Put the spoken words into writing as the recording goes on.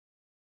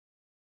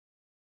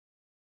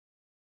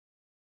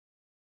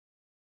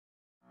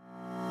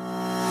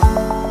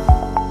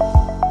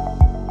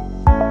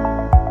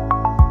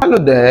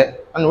Hello there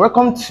and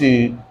welcome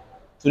to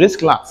today's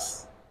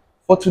class.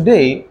 For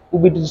today,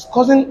 we'll be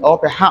discussing or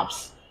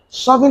perhaps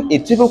solving a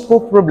typical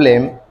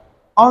problem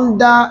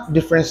under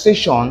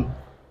differentiation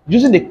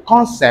using the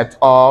concept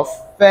of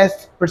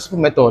first principle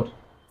method.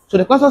 So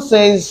the concept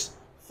says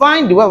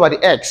find the y over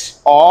the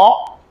x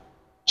or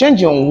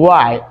changing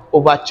y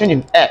over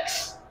changing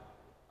x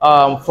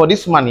for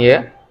this man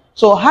here.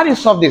 So how do you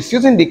solve this?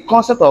 Using the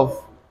concept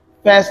of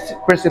first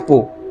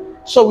principle.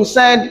 So we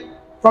said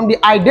from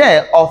the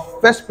idea of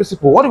first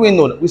principle, what do we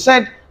know? We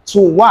said to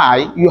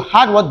y, you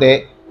had what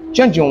there,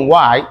 changing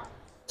y,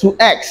 to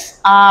x,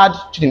 add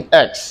changing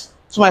x.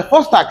 So my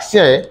first task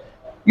here,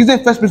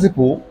 using first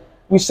principle,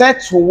 we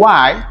said to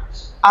y,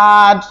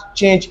 add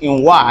change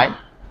in y,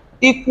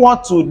 equal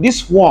to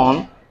this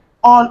one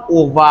all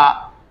over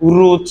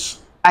root.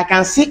 I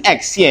can see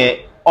x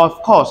here, of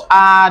course,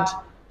 add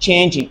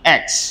change in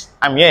x.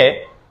 I'm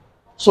here.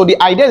 So the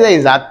idea there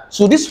is that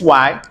to this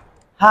y,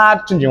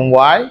 add change in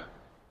y.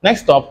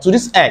 Next up, to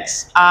this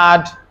x,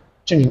 add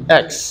change in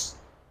x.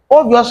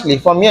 Obviously,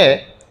 from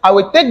here, I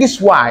will take this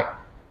y,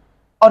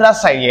 other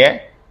side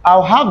here,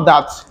 I'll have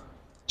that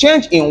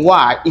change in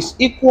y is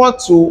equal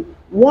to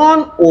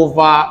 1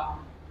 over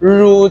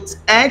root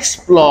x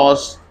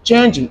plus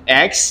change in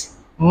x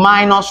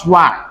minus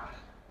y.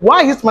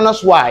 Why is it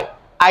minus y?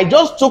 I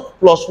just took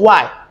plus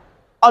y.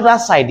 Other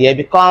side here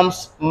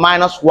becomes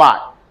minus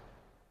y.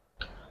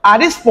 At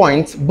this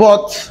point,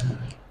 but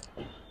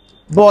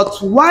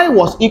y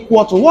was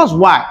equal to, what's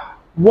y?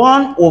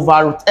 1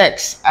 over root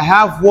x. I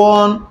have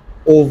 1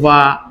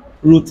 over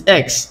root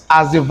x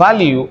as the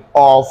value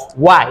of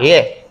y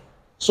here.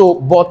 So,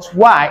 but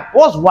y,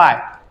 what's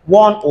y?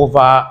 1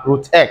 over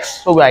root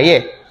x. So we are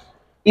here.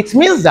 It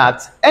means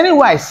that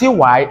anywhere I see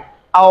y,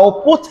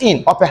 I'll put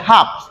in, or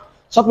perhaps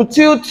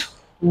substitute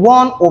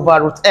 1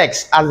 over root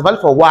x as the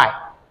value for y.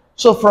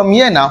 So from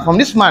here now, from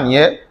this man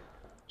here,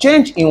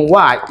 change in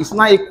y is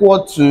now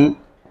equal to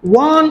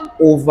 1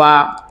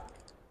 over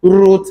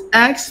root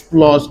x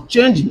plus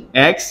change in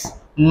x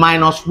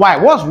minus y.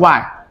 What's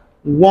y?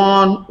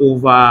 1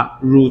 over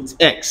root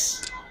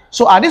x.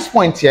 So at this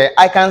point here,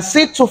 I can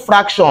see two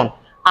fractions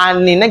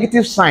and a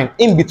negative sign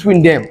in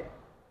between them.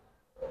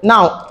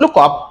 Now look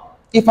up.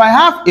 If I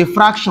have a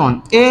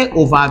fraction a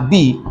over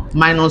b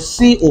minus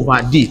c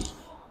over d,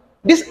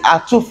 these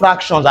are two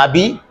fractions,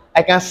 Abi.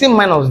 I can see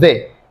minus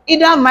there.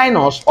 Either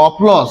minus or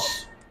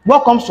plus.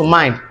 What comes to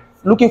mind?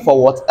 Looking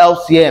for what?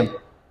 LCM.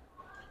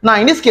 Now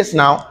in this case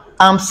now,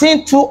 I'm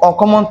seeing two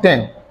uncommon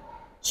terms.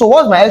 So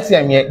what's my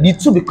LCM here? The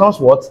 2 becomes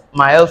what?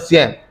 My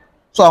LCM.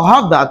 So I'll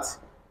have that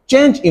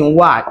change in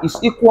y is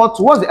equal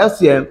to, what's the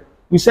LCM?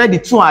 We said the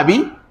 2,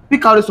 Abi.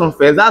 Pick out this one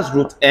first. That's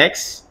root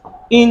x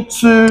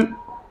into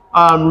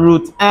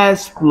root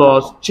s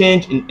plus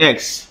change in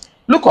x.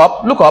 Look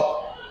up, look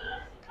up.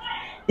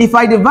 If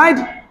I divide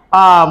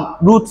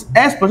root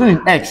s plus change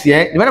in x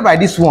here, divided by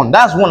this one,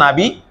 that's 1,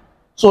 Abi.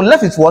 So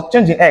left is what?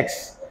 Change in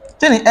x.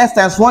 Change in x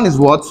times 1 is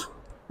what?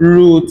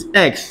 Root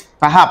x.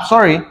 Perhaps,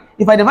 sorry,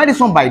 if I divide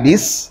this one by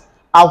this,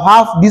 I'll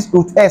have this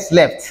root s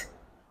left.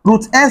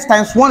 Root s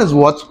times 1 is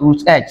what?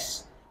 Root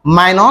x.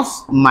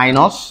 Minus,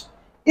 minus.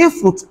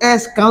 If root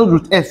s cancels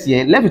root s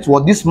here, left is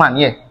what? This man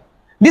here.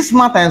 This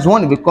man times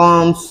 1, it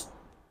becomes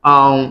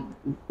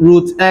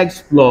root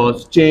x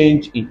plus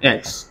change in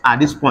x. At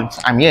this point,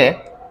 I'm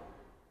here.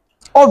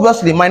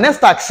 Obviously, my next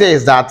task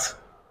says that,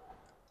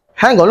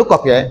 hang on, look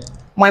up here.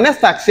 My next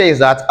task says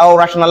that I'll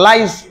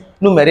rationalize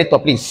numerator,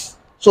 please.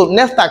 So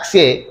next task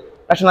here,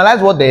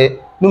 rationalize what? The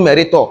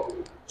numerator.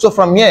 So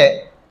from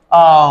here,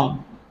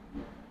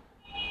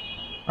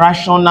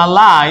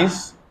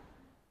 rationalize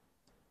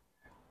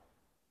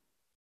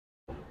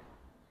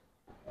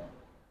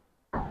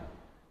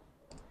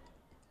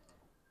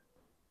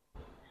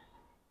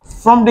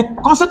from the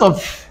concept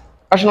of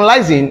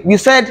rationalizing. We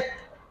said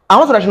I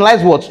want to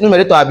rationalize what?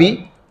 Numerator,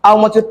 Abi. I'll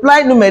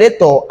multiply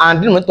numerator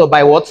and denominator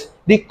by what?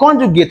 The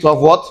conjugate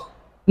of what?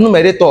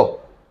 Numerator,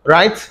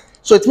 right?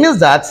 So it means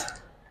that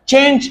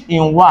change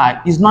in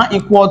y is now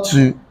equal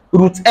to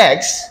root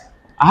x.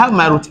 I have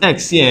my root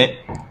x here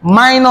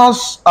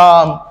minus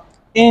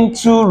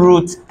into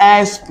root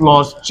x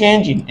plus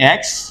change in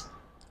x,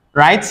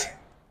 right?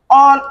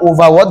 All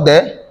over what?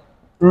 The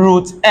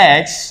root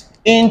x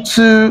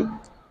into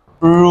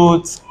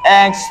root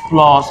x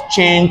plus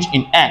change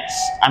in x.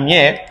 I'm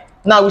here.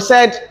 Now we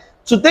said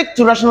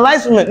to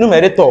rationalize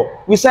numerator,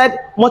 we said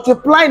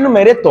multiply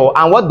numerator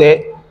and what?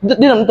 The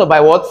denominator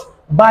by what?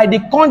 By the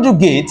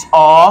conjugate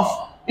of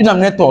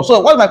denominator. So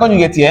what's my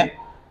conjugate here?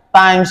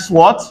 Times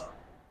what?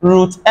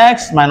 Root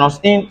x minus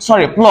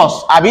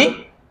plus,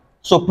 Abi.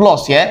 So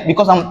plus here,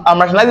 because I'm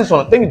rationalizing this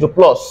one, take it to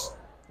plus.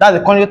 That's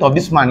the conjugate of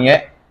this man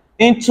here.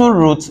 Into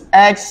root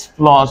x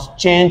plus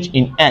change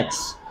in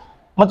x.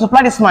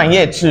 Multiply this man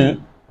here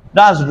too.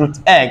 That's root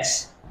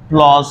x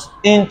plus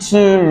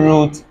into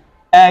root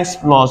x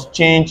plus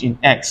change in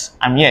x.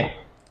 I'm here.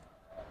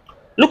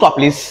 Look up,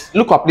 please.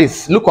 Look up,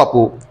 please. Look up.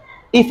 Oh.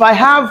 If I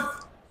have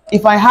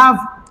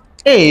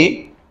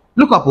a,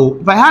 look up. Oh.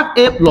 If I have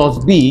a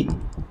plus b,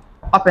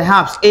 or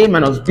perhaps a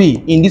minus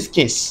b in this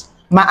case,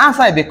 my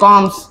answer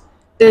becomes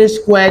a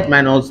squared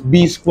minus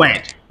b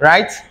squared,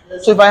 right?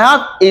 So if I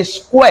have a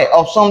square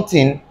of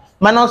something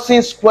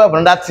minusing square of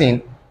another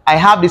thing, I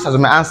have this as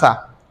my answer.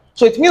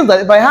 So it means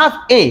that if I have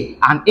a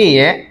and a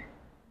here,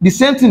 the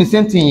same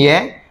thing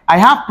here, I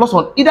have plus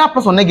or either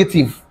plus or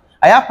negative.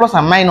 I have plus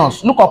and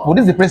minus. Look up,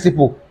 this is the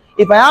principle.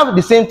 If I have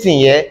the same thing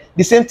here,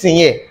 the same thing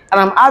here,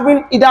 and I'm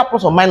having either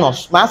plus or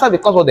minus, my answer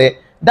becomes what there,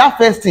 that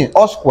first thing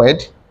all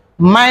squared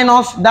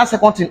minus that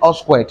second thing all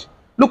squared.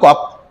 Look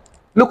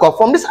up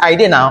from this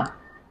idea now.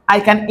 I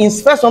can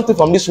infer something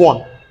from this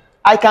one.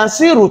 I can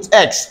see root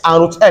x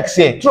and root x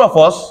here. True or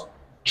false?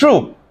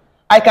 True.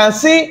 I can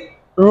see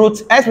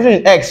root x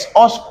between x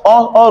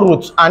all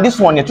roots and this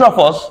one here. True or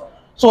false?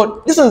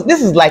 So this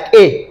is like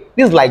A,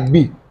 this is like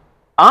B.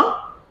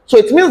 So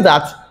it means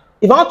that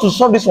if I want to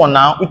solve this one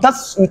now without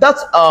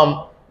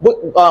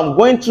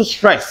going through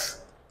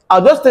stress,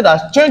 I'll just say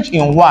that change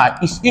in y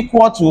is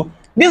equal to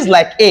this is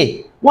like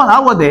A. Well,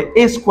 how about the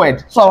a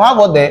squared? So how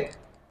about the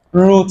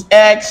root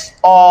x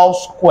all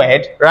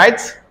squared, right?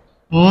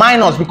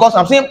 Minus, because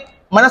I'm saying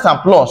minus and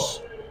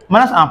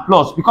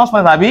plus because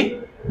minus b.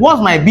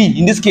 What's my b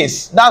in this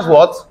case? That's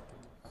what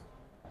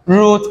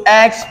root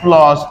x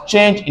plus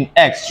change in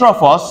x, true or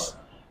false,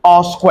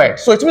 all squared.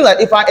 So it means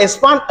that if I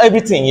expand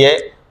everything here,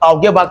 I'll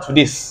get back to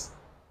this.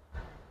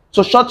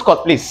 So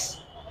shortcut, please.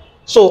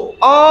 So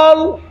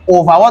all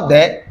over what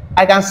there,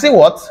 I can say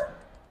what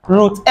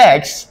root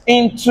x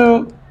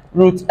into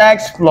root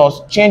x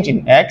plus change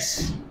in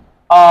x.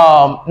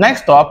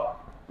 Next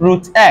up,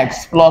 root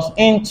x plus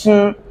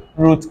into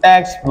root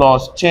x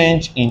plus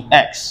change in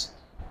x.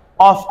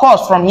 Of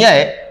course, from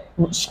here,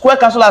 square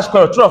cancel out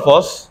square, true or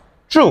false?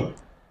 True.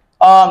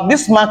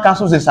 This man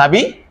cancels this,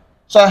 Abby.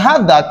 So I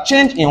have that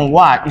change in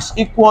y is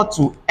equal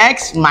to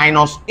x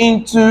minus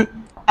into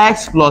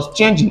x plus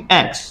change in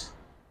x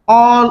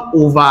all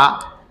over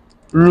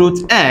root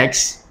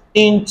x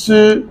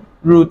into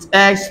root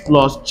x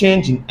plus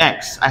change in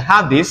x. I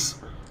have this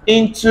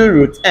into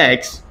root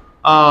x,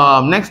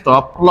 next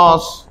up,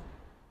 plus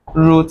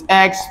root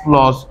x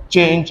plus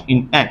change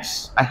in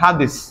x. I have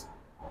this.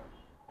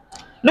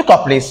 Look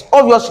up, please.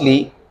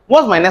 Obviously,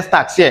 what's my next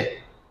task here?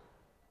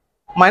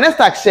 My next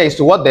task here is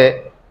to what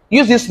there?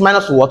 Use this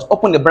minus to what?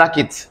 Open the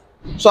bracket.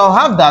 So I'll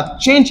have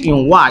that change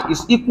in y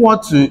is equal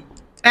to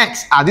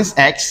x as this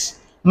x,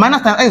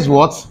 minus times x is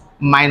what?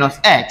 Minus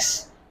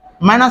x.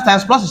 Minus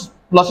times plus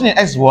change in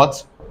x is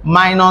what?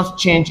 Minus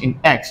change in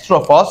x. True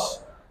or false?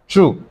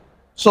 True.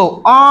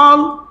 So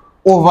all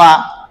over,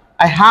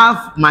 I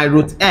have my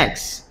root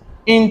x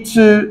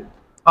into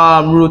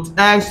root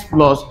x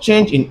plus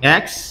change in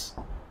x.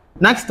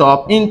 Next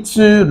up,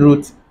 into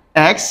root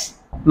x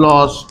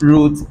plus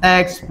root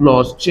x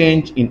plus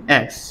change in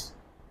x.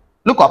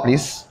 Look up,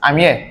 please. I'm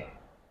here.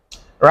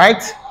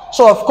 Right?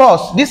 So, of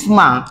course, this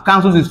man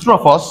cancels this. True or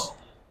false?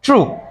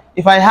 True.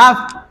 If I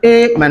have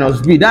a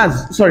minus b,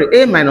 that's,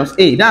 sorry, a minus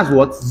a, that's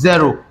what?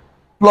 0.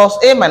 Plus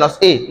a minus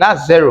a,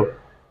 that's 0.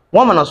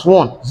 1 minus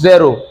 1,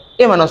 0.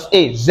 A minus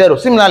a, 0.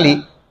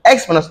 Similarly,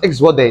 x minus x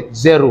is what there?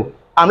 0.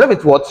 I'm left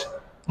with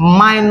what?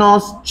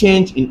 Minus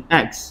change in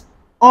x.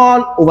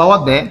 All over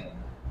what there?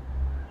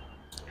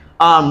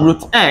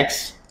 Root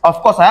x.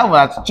 Of course, I have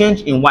that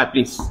change in y,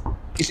 please.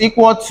 Is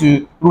equal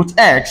to root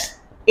x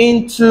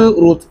into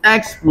root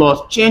x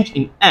plus change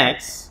in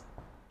x.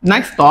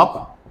 Next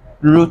up,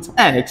 root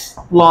x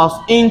plus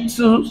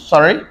into,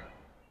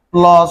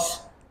 plus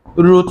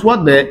root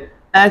what there?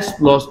 X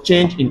plus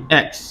change in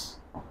x.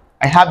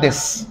 I have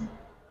this.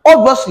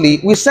 Obviously,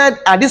 we said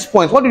at this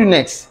point, what do you do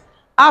next?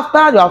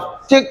 After you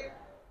have taken,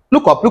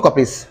 look up,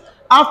 please.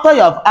 After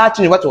you have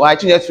changed what to y,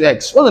 change x to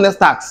x, what's the next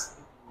task?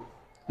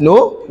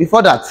 No,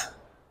 before that.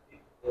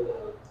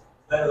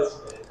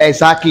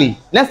 Exactly.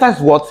 Next task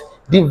is what?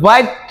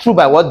 Divide through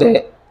by what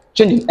there?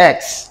 Change in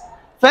x.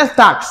 First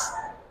task.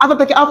 After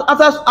taking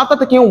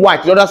y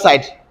to the other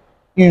side,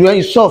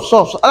 you solve.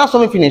 After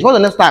solving finish, what's the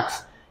next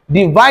task?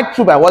 Divide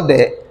through by what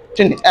there?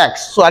 Change in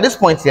x. So at this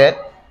point here,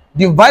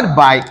 divide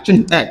by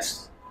change in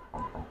x.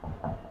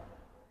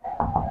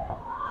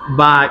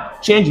 By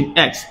change in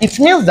x. It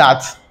means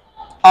that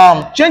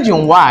change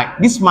in y,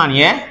 this man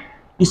here,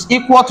 is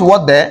equal to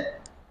what there?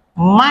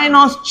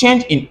 Minus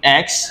change in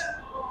x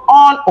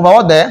all over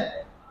what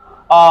there?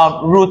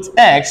 Root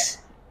x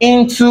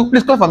into,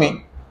 please call for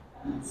me.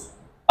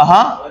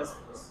 All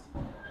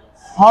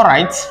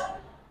right.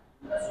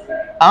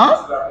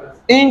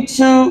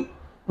 Into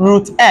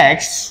root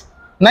x.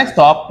 Next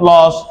up,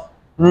 plus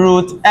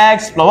root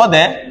x plus what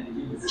there?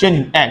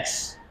 Change in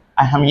x.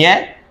 I am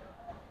here.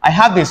 I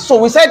have this. So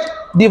we said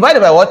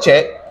divided by what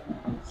here?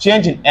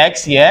 Change in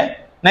x here.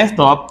 Next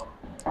up,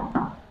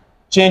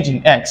 change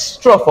in x.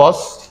 True or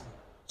false?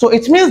 So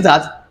it means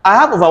that I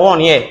have over 1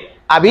 here.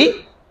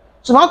 Abi?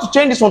 So now to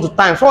change this one to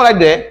times, so right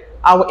there,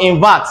 I will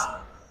invert.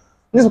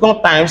 This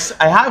becomes times.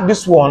 I have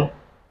this one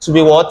to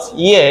be what?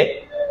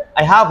 Here.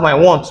 I have my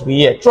 1 to be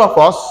here. True or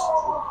false?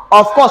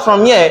 Of course,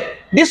 from here,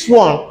 this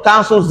one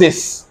cancels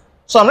this.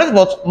 So I'm left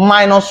with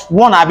minus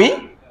 1,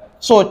 Abi.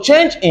 So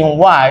change in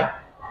y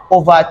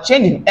over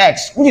change in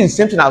x, which is the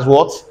same thing as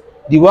what?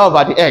 the y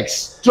over the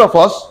x. True of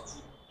us?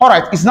 All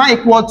right, it's now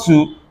equal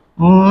to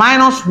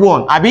minus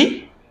 1,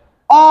 abi?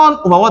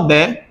 All over what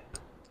there?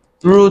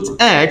 Root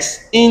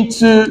x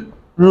into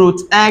root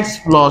x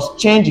plus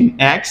change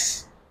in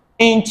x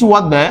into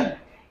what there?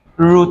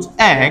 Root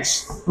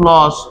x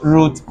plus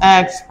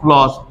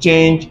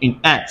change in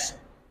x.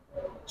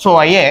 So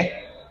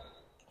here,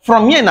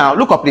 from here now,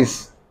 look up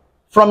please.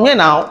 From here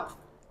now,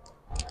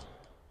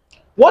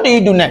 what do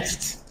you do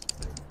next?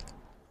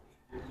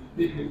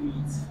 Is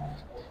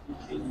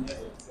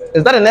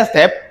that the next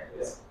step?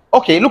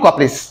 Okay, look up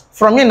please.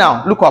 From here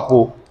now, look up.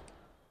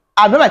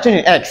 I divide by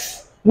changing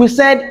x. We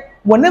said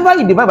whenever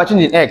you divide by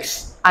changing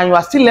x and you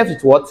are still left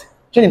with what?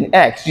 Changing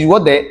x, you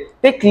what there?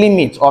 Take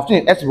limit of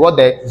changing x to what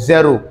there?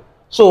 0.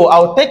 So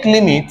I'll take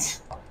limit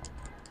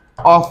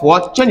of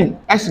what? Changing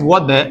x to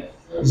what there?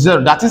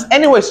 0. That is,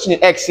 anyway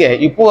changing x here,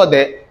 you put what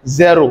there?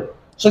 0.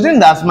 So then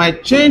that's my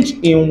change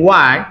in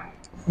y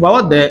by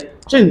what there?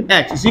 Change in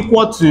x is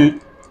equal to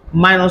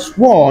minus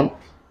 1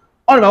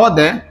 all over what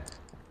there?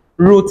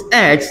 Root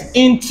x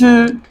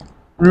into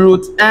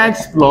root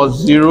x plus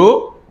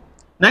 0.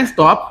 Next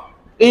up,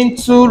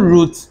 into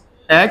root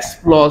x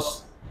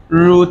plus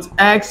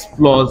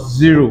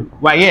 0.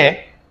 Right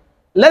here,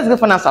 let's go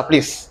for an answer,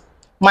 please.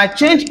 My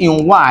change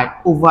in y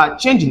over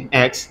change in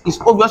x is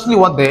obviously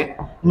what there?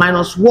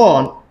 Minus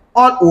 1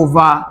 all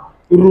over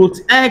root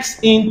x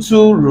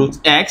into root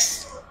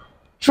x.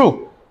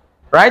 True,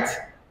 right?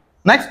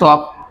 Next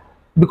up,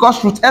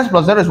 because root x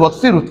plus 0 is what?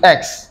 Still root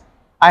x.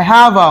 I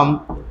have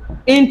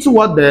into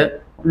what the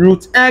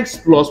root x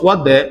plus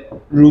what the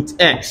root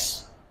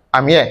x.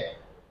 I'm here.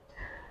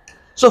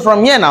 So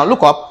from here now,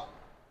 look up.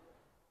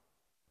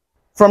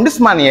 From this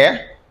man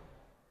here,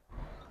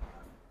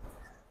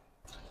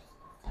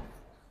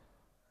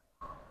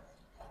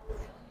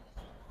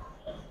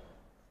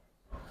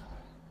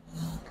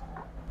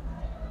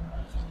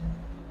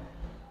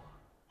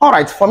 all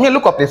right, from here,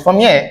 look up this. From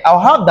here, I'll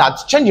have that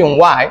changing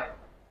y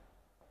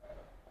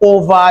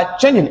over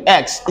changing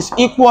x is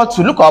equal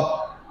to, look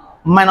up,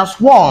 minus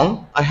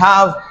 1. I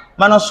have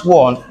minus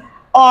 1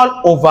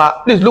 all over,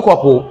 please look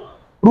up,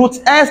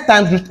 root s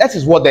times root x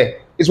is what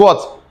there? Is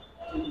what?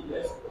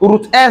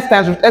 Root s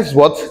times root x is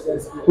what?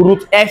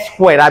 Root x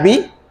squared,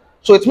 abi?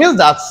 So it means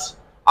that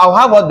I'll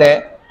have what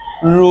there?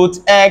 Root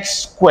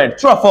x squared.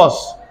 True or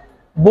false?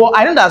 But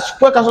I know that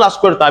square cancel that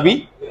square root,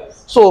 abi?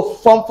 So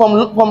from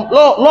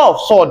law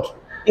of sword,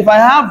 if I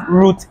have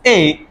root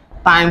a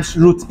times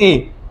root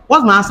a,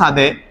 what's my answer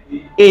there?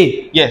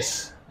 A,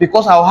 yes,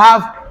 because I'll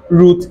have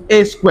root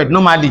a squared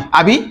normally,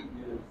 abi?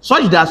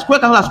 Such that square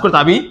cancel that square root,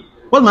 abi?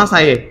 What's my answer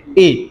here?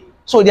 A.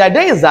 So the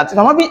idea is that if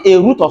I'm having a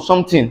root of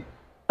something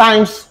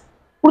times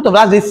root of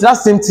that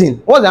same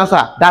thing, what's the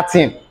answer? That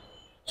thing.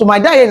 So my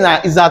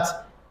idea is that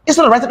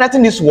instead of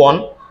writing this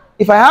one,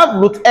 if I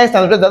have root x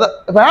times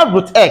if I have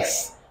root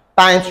x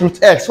times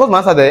root x, what's my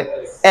answer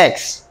there?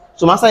 X.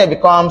 So my answer here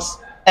becomes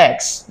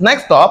x.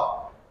 Next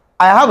up,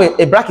 I have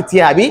a bracket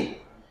here, abi?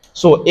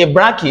 So a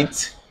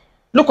bracket,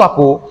 look up,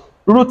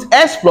 root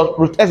x plus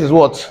root x is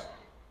what?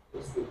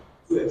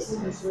 2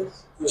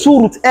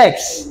 root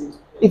x.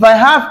 If I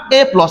have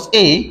a plus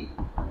a,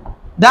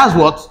 that's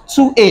what?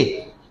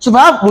 2a. So if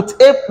I have root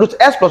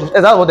x plus root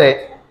x, that's what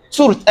there?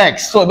 2 root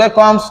x. So it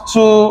becomes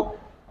 2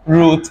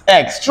 root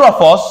x. True or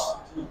false?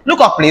 Look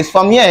up, please.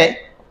 From here,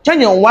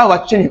 changing y over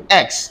changing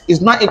x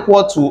is not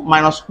equal to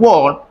minus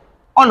 1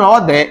 on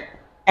all the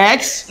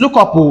x. Look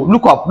up,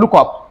 look up, look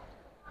up.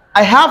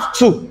 I have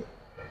 2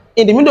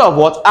 in the middle of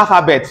what?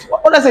 Alphabet.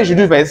 What I say you should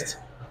do first?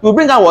 You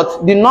bring out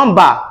what? The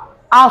number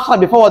outside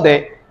before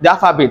the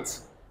alphabet.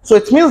 So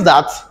it means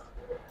that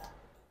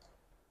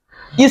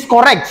it's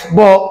correct,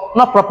 but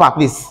not proper,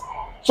 please.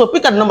 So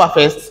pick at the number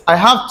first. I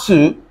have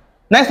 2.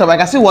 Next up, I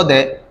can see what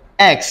the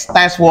x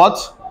times what?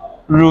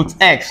 Root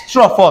x.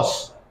 True or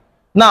false?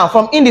 Now,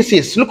 from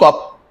indices, look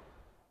up.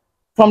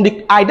 From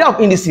the idea of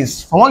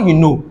indices, from what you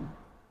know,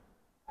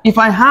 if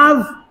I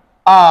have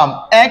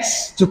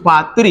x to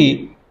power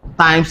 3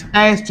 times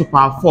x to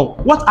power 4,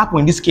 what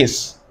happened in this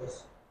case?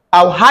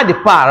 I'll add the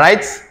power,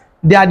 right?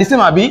 They are the same,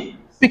 abi?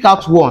 Pick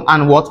out 1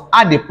 and what?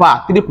 Add the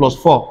power 3 plus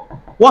 4.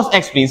 What's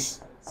x, please?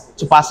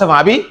 To power 7,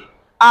 abi?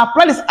 I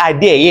apply this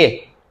idea here.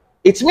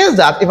 It means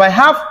that if I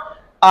have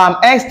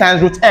x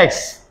times root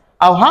x,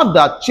 I'll have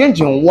that change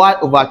in y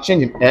over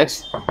change in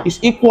x is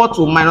equal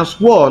to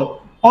minus 1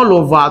 all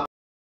over